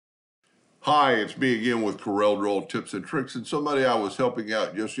Hi, it's me again with Corel Draw Tips and Tricks, and somebody I was helping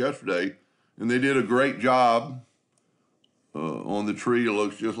out just yesterday, and they did a great job on the tree. It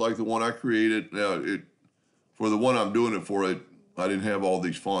looks just like the one I created. Now, for the one I'm doing it for, I didn't have all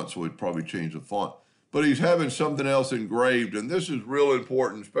these fonts, so it probably changed the font. But he's having something else engraved, and this is real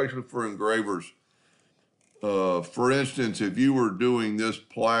important, especially for engravers. For instance, if you were doing this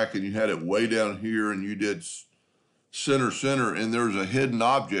plaque and you had it way down here and you did center, and there's a hidden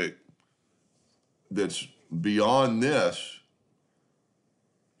object that's beyond this,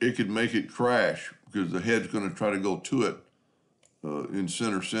 it could make it crash because the head's going to try to go to it in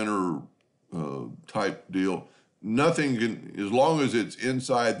center type deal. Nothing can, as long as it's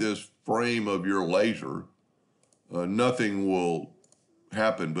inside this frame of your laser, nothing will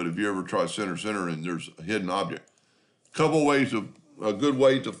happen. But if you ever try center and there's a hidden object, a good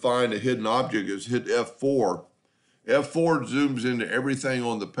way to find a hidden object is hit F4. F4 zooms into everything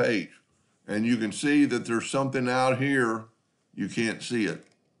on the page. And you can see that there's something out here, you can't see it.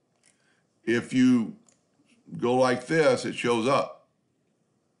 If you go like this, it shows up.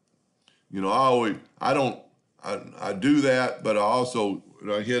 You know, I do that, but I also,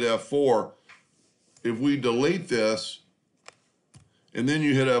 when I hit F4, if we delete this, and then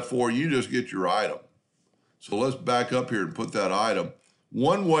you hit F4, you just get your item. So let's back up here and put that item.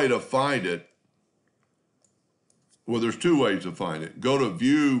 One way to find it, well, there's two ways to find it. Go to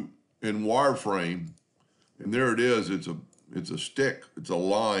View in wireframe, and there it is. It's a stick. It's a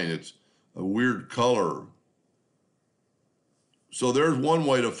line. It's a weird color. So there's one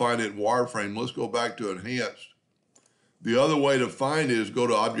way to find it in wireframe. Let's go back to enhanced. The other way to find it is go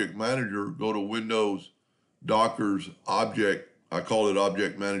to Object Manager, go to Windows, Docker's Object. I call it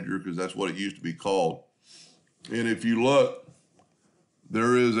Object Manager because that's what it used to be called. And if you look,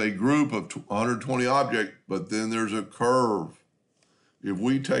 there is a group of 120 objects, but then there's a curve. If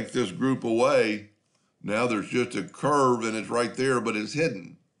we take this group away, now there's just a curve and it's right there, but it's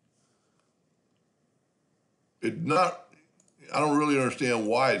hidden. I don't really understand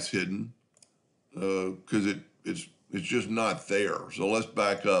why it's hidden, because it's just not there. So let's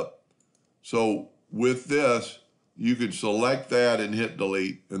back up. So with this, you could select that and hit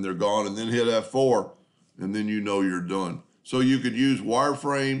delete, and they're gone, and then hit F4, and then you know you're done. So you could use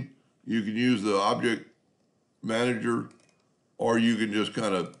wireframe, you can use the Object Manager, or you can just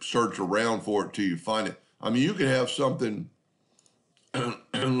kind of search around for it till you find it. I mean, you can have something,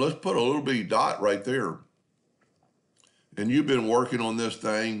 let's put a little bitty dot right there. And you've been working on this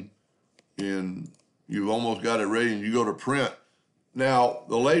thing, and you've almost got it ready, and you go to print. Now,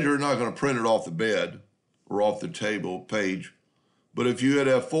 the laser is not going to print it off the bed or off the table page, but if you hit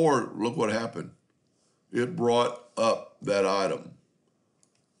F4, look what happened. It brought up that item.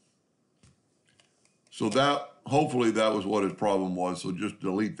 So hopefully that was what his problem was. So just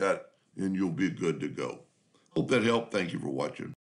delete that and you'll be good to go. Hope that helped. Thank you for watching.